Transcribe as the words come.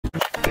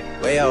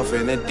Way off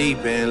in the deep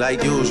end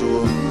like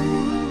usual.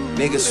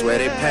 Niggas swear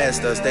they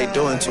passed us, they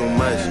doing too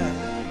much.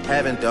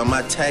 Haven't done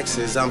my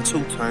taxes, I'm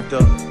too turned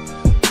up.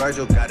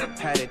 Virgil got a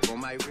paddock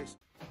on my wrist.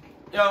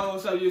 Yo,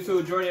 what's up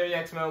YouTube? Jordan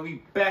Reacts, man.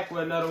 We back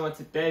with another one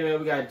today, man.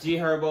 We got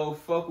Herbo,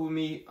 Fuck With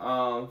Me,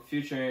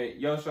 featuring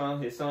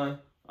Yosohn, his son,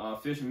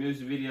 official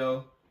music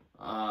video.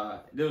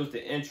 This was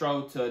the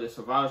intro to the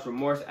Survivor's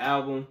Remorse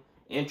album.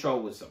 Intro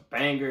was a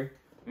banger.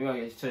 We're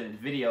gonna get to this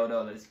video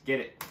though. Let's get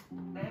it.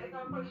 Hey, they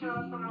gonna put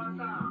y'all some more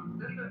time.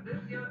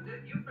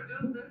 You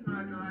produced this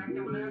record, right?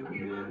 And whatever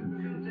you want to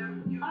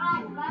do,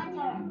 Alright, it's my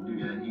turn. You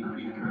got EP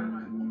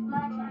currently. It's my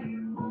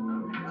turn.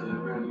 Tell the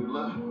girl you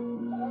love.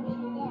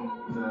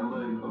 Say I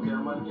love you. Okay,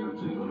 I'm about to give it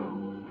to you. Hold on.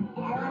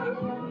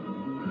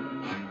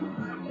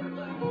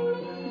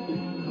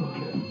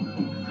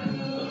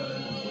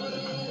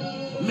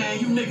 Man,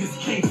 you niggas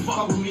can't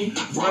fuck with me,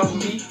 roll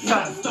with me,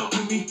 try to stuck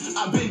with me.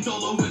 I've been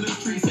all over the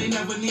streets, they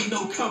never need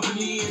no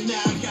company. And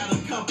now I got a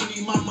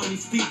company, my money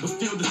steep, but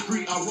still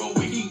discreet. I roll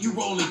with heat, you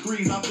rolling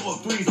threes. I throw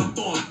threes, I'm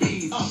throwing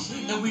B's up.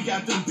 And we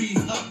got them B's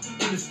up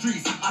in the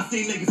streets. I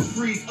see niggas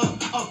freeze up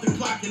the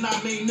clock, and I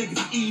made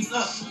niggas ease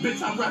up.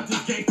 Bitch, I rap this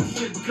gangsta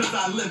shit because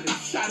I live it.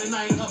 Shot and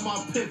I ain't up my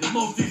pivot.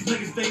 Most these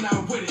niggas, they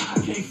not with it, I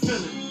can't feel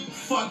it.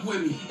 Fuck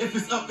with me. If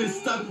it's up, it's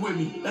stuck with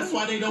me. That's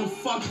why they don't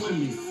fuck with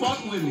me.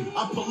 Fuck with me.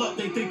 I pull up,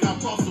 they think I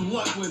brought some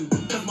luck with me.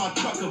 Cause my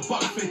truck a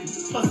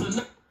 $1.50 plus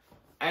a...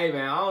 Hey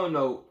man, I don't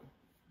know.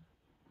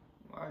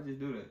 Why I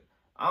just do that?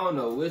 I don't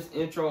know which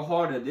intro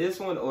harder, this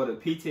one or the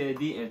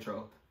PTSD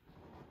intro.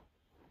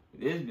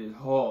 This bitch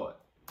hard.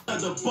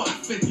 Another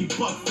 $1.50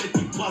 plus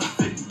 50.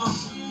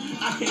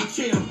 I can't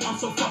chill. I'm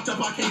so fucked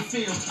up I can't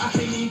feel. I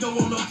can't even go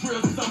on no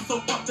drills cause I'm so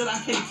fucked that I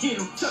can't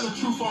kill. Tell the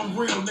truth, I'm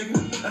real,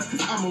 nigga. That's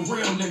cause I'm a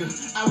real nigga.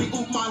 Alley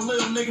oop my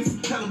little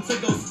niggas. Tell them to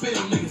go spill,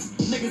 niggas.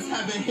 Niggas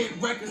haven't hit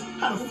records.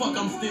 How the fuck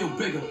I'm still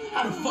bigger?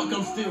 How the fuck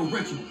I'm still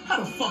richer? How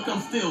the fuck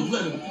I'm still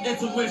litter?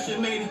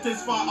 Intuition made it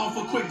this far off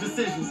of quick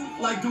decisions.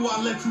 Like, do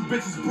I let you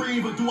bitches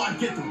breathe or do I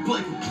get the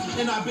blinking?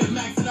 And I've been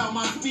maxing out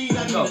my speed.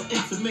 I need an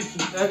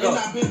intermission. And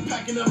I've been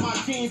packing up my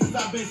jeans since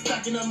I've been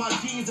stacking up my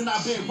G's. And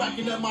I've been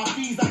racking up my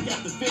fees. I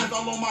got the feds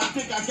all on my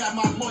dick. I got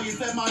my lawyers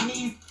at my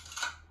knees.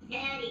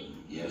 Daddy.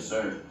 Yes,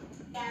 sir.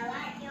 I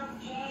like your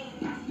chain.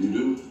 You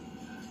do?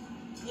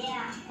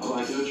 Yeah. I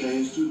like your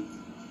chains too.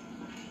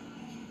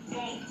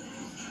 Thanks.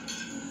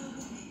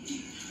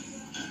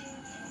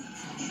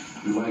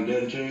 You like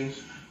daddy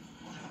chains?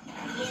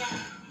 Yeah.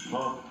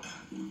 Huh?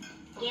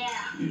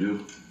 Yeah. You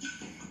do?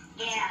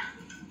 Yeah.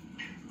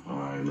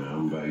 Alright, man,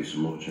 I'm gonna buy you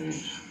some more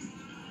chains.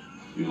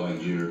 You like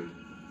Jerry?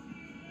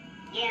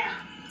 Yeah.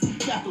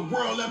 Got the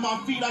world at my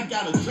feet, I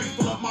got a drink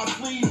full up my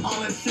sleeve.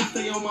 All that shit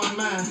stay on my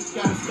mind.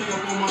 Gotta stay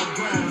up on my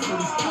grind, so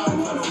these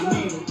times I don't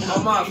need them.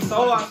 Oh my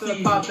soul, I should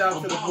have popped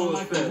out to the full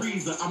like a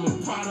Reason. I'm a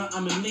Prada,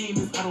 I'm a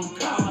Neiman's. I don't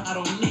call her, I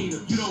don't need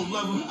her. You don't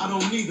love her, I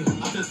don't need her.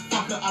 I just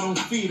fuck her, I don't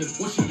feed her.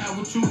 When she out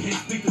with you, can't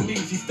speak to me.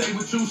 She stay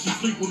with you, she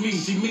sleep with me.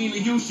 She mean to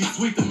you, she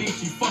sweet to me.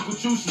 She fuck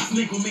with you, she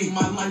sneak with me.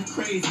 My life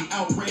crazy,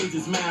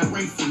 outrageous, mad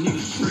racing, need a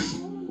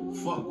street.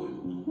 Fuck with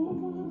me.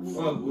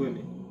 Fuck with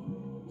me.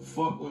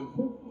 Fuck with me.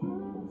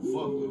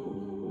 Fuck with me.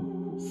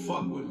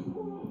 Fuck with me.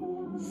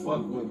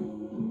 Fuck with me.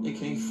 They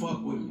can't fuck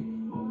with me.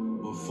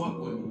 But fuck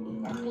with me.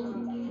 That means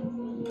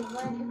you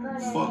want to go to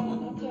Fuck with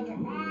me. to the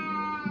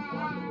back.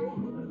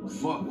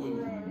 Fuck with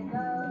me.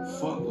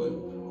 Fuck with me.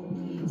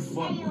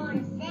 Fuck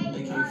with me.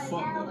 They can't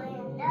fuck with me.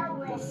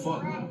 But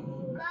fuck with me.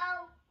 Go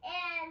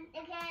and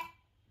they can't.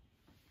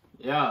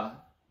 Yeah.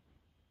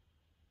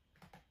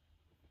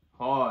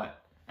 Hard.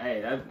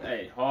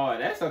 Hey, hard.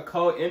 That's a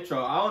cold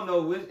intro. I don't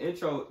know which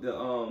intro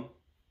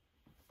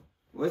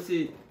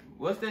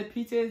what's that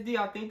PTSD?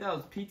 I think that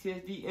was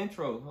PTSD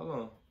intro. Hold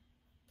on.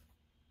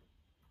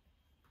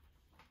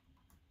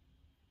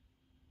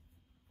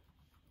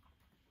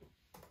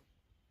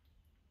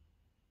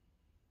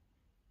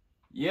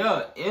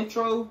 Yeah,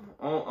 intro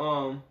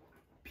on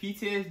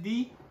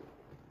PTSD.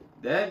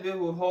 That bit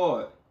was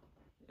hard.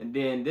 And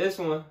then this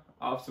one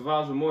off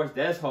Survivor's Remorse,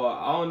 that's hard.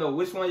 I don't know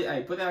which one.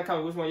 Hey, put down in the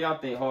comments which one y'all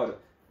think harder.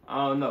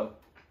 I don't know.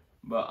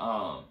 But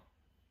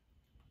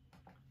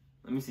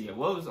let me see.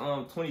 What was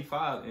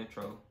 25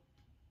 intro?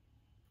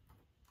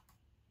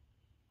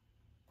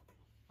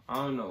 I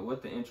don't know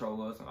what the intro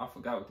was. I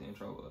forgot what the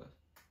intro was.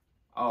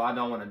 Oh, I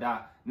don't want to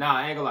die. Nah,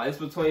 I ain't gonna lie. It's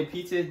between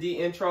PTSD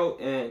intro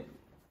and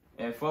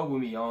Fuck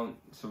With Me on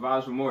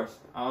Survivor's Remorse.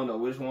 I don't know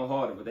which one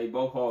harder, but they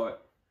both hard.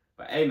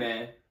 But hey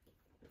man,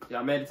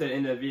 y'all made it to the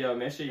end of the video.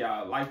 Make sure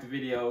y'all like the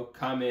video,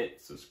 comment,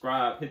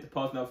 subscribe, hit the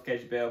post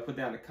notification bell, put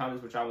down in the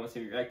comments what y'all want to see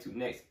me react to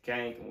next,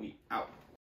 gang, and we out.